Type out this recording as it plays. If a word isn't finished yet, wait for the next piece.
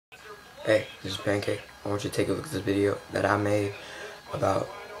Hey, this is Pancake. I want you to take a look at this video that I made about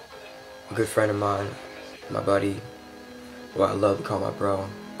a good friend of mine, my buddy, who I love to call my bro,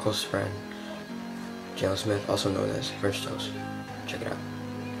 closest friend, Jalen Smith, also known as FrenchToast. Check it out.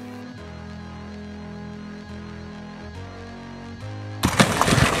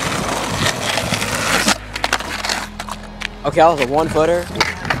 Okay, that was a 1-footer.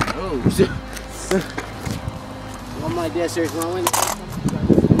 Oh, shit. One my dead serious one.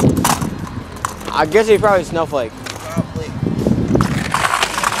 I guess he's probably a snowflake. Probably.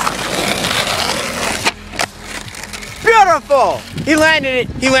 Beautiful! He landed it.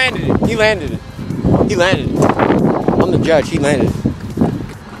 He landed it. He landed it. He landed it. I'm the judge. He landed it.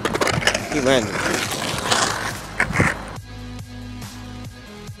 He landed it.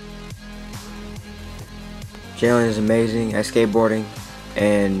 Jalen is amazing at skateboarding,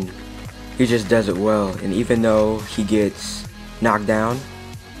 and he just does it well. And even though he gets knocked down,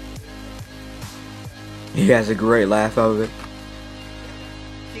 he has a great laugh out of it.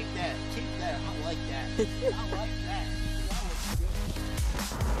 Keep that. Keep that. I like that. I like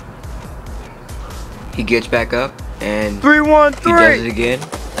that. He gets back up and 3-1-3. he does it again,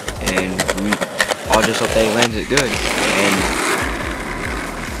 and we all just hope that he lands it good. And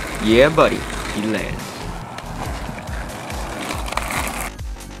yeah, buddy, he lands.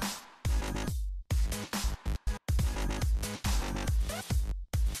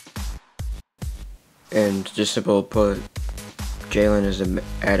 And just simple put, Jalen is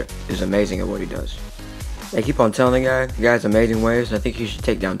amazing at what he does. I keep on telling the guy has amazing waves, and I think he should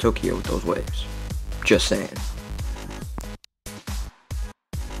take down Tokyo with those waves. Just saying.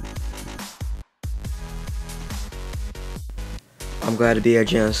 I'm glad to be at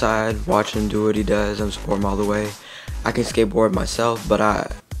Jalen's side, watching him do what he does. I'm supporting him all the way. I can skateboard myself, but I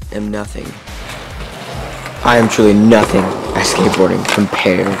am nothing. I am truly nothing at skateboarding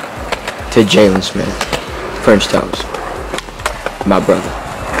compared to Jalen Smith, FrenchToast, my brother.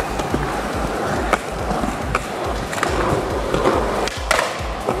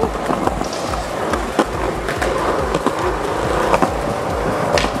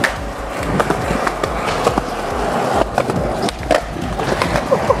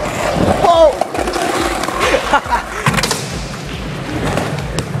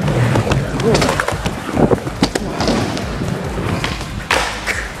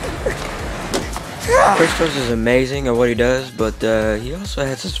 FrenchToast is amazing at what he does, but he also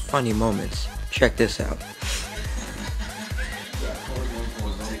has his funny moments. Check this out.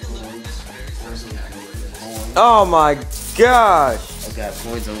 Oh my gosh! I got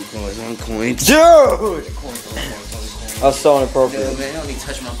coins on coins on coins. Dude! That's so inappropriate. Dude, man, don't even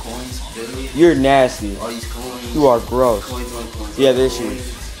touch my coins, dude. You're nasty. All these coins. You are gross. Coins on coins. You have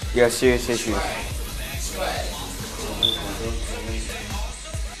issues. You have serious issues.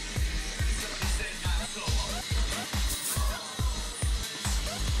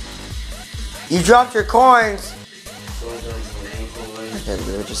 You dropped your coins! I can't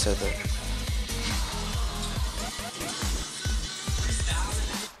believe I just said that.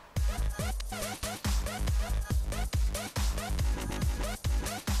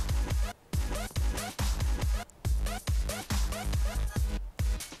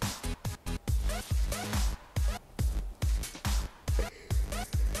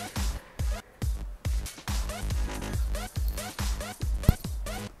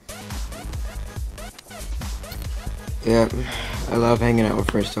 Yeah, I love hanging out with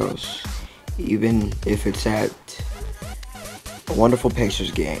FrenchToast, even if it's at a wonderful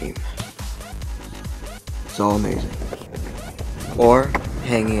Pacers game. It's all amazing. Or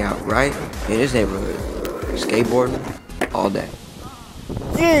hanging out right in his neighborhood, skateboarding all day.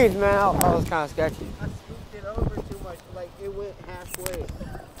 Jeez, man, that was kind of sketchy. I scooped it over too much, like it went halfway.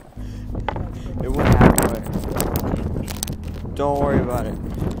 It went halfway. Don't worry about it.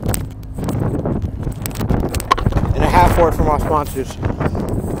 And a half word from our sponsors.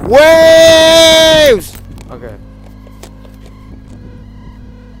 Waves! Okay.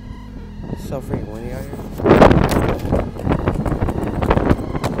 It's so freaking windy out here.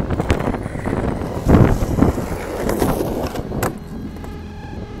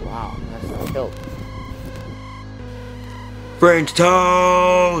 Wow, that's a tilt.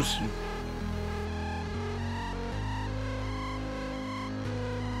 FrenchToast!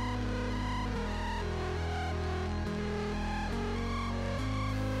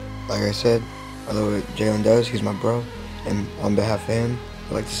 Like I said, I love what Jalen does. He's my bro. And on behalf of him,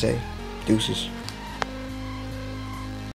 I'd like to say, deuces.